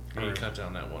fun. I'm gonna cut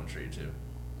down that one tree too.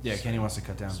 Yeah, Kenny wants to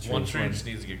cut down Just the one trees. tree just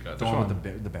needs to get cut The down. one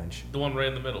with the bench. The one right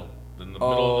in the middle. In the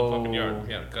middle of the fucking Oh. yard.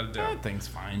 Yeah, cut it down. that thing's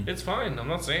fine. It's fine. I'm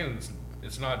not saying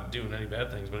it's not doing any bad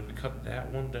things, but if you cut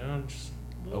that one down, just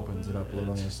a little Opens bit, it up a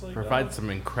little it's bit. just like, Provides some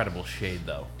incredible shade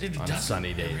though Dude, it on doesn't.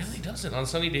 sunny days. It really doesn't. On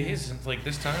sunny days, like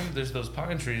this time, there's those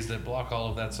pine trees that block all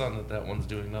of that sun. That one's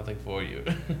doing nothing for you.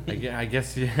 I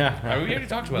guess yeah. We already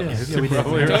talked about this. Yeah, we did.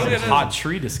 Totally Some did. hot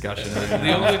tree discussion.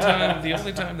 The only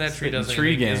time that tree does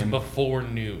Tree anything is game. before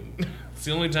noon. It's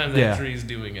the only time that Yeah. tree's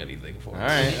doing anything for All us.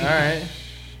 right, all right.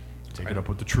 Take it up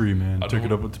with the tree, man. I Take know-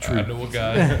 it up with the tree. I know a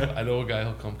guy. I know a guy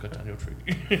who'll come cut down your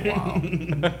tree. Wow.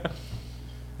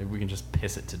 Maybe we can just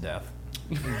piss it to death.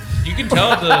 You can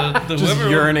tell the Just whoever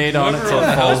urinate on it whoever till it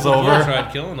owns the falls house before over.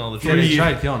 Tried killing all the Yeah, trees. they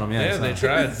tried killing him. Yeah, Yeah, so- they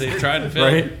tried. They tried to fill.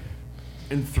 Right?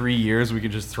 In 3 years, we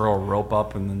could just throw a rope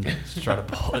up and then just try to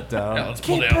pull it down. Yeah, let's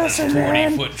pull down this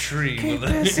 40-foot tree. With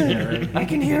a, I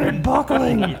can hear it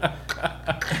buckling.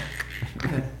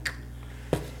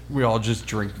 We all just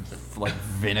drink like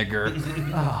vinegar,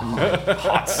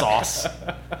 hot sauce. oh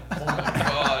my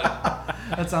god!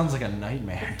 That sounds like a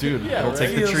nightmare. Dude, we'll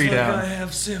take the tree down.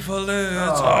 have syphilis.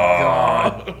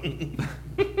 God.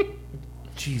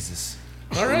 Jesus.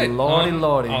 All right. Lordy, on,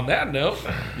 lordy. On that note,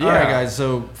 All right, guys.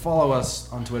 So follow us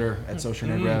on Twitter at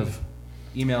SocialNerdRev.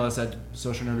 Email us at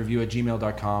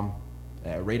socialnerdreview@gmail.com.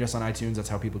 Rate us on iTunes. That's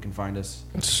how people can find us.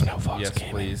 Snowfox Yes,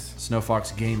 please.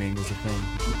 Snowfox Gaming is a thing.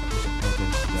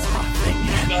 It's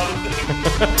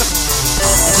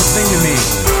It's a thing to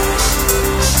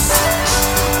me.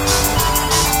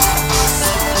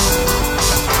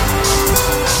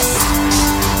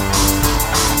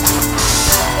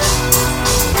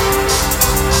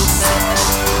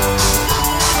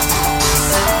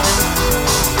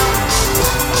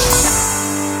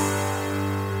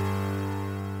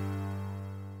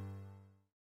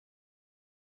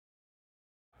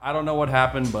 I don't know what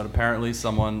happened, but apparently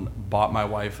someone bought my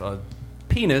wife a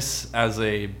penis as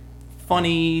a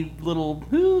funny little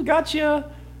 "ooh,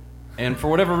 gotcha," and for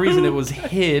whatever reason, it was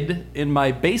hid in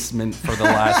my basement for the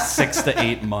last 6 to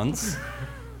 8 months.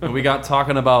 And we got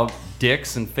talking about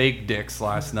dicks and fake dicks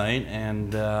last night,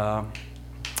 and I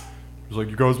was like,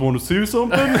 "You guys want to see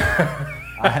something?"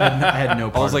 I had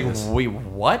no part I was like, of this. "Wait,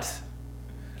 what?"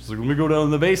 She's like, "Let me go down in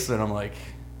the basement." I'm like,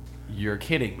 "You're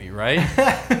kidding me, right?"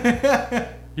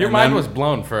 Your And mind then- was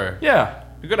blown for Yeah.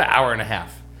 a good hour and a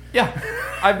half. Yeah,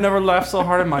 I've never laughed so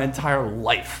hard in my entire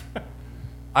life.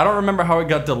 I don't remember how it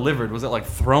got delivered. Was it like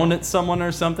thrown at someone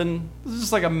or something? It was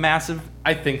just like a massive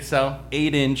I think so.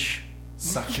 8-inch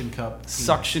Suction cup.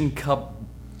 suction cup,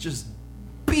 just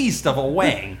beast of a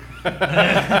wang. We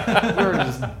were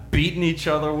just beating each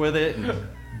other with it and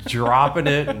dropping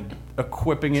it and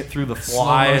equipping it through the Slow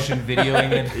fly. motion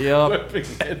videoing it. Yep.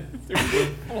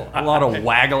 A lot of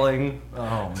waggling. Oh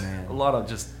A man. lot of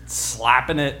just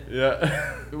slapping it.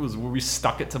 Yeah. It was we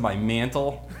stuck it to my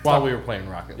mantle. While we were playing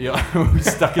Rocket League. Yeah, we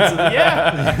stuck it to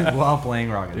the While playing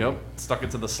Rocket League. Yep, stuck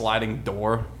it to the sliding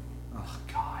door. Oh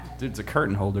god. Dude, it's a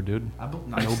curtain holder, dude.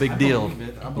 No big deal.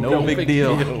 No big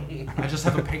deal. I just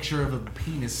have a picture of a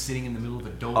penis sitting in the middle of a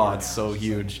door. Oh, it's so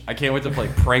huge. I can't wait to play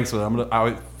pranks with it.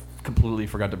 I completely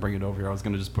forgot to bring it over here. I was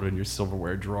gonna just put it in your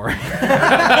silverware drawer. It's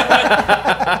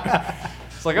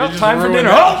like, oh, time for dinner.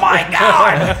 Oh my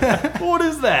god! What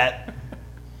is that?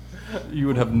 You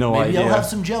would have no Maybe idea. I'll have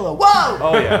some Jello. Whoa!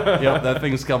 Oh yeah, yep. That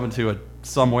thing's coming to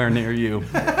somewhere near you,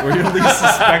 where you least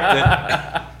suspect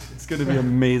it. It's gonna be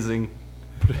amazing.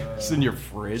 It's in your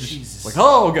fridge. Jesus. Like,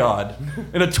 oh god,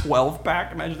 in a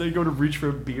 12-pack. Imagine they go to reach for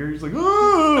a beer. He's like,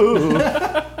 ooh.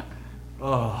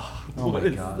 Oh Oh my what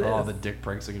is God. this? Oh, the dick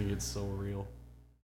pranks are gonna get so real.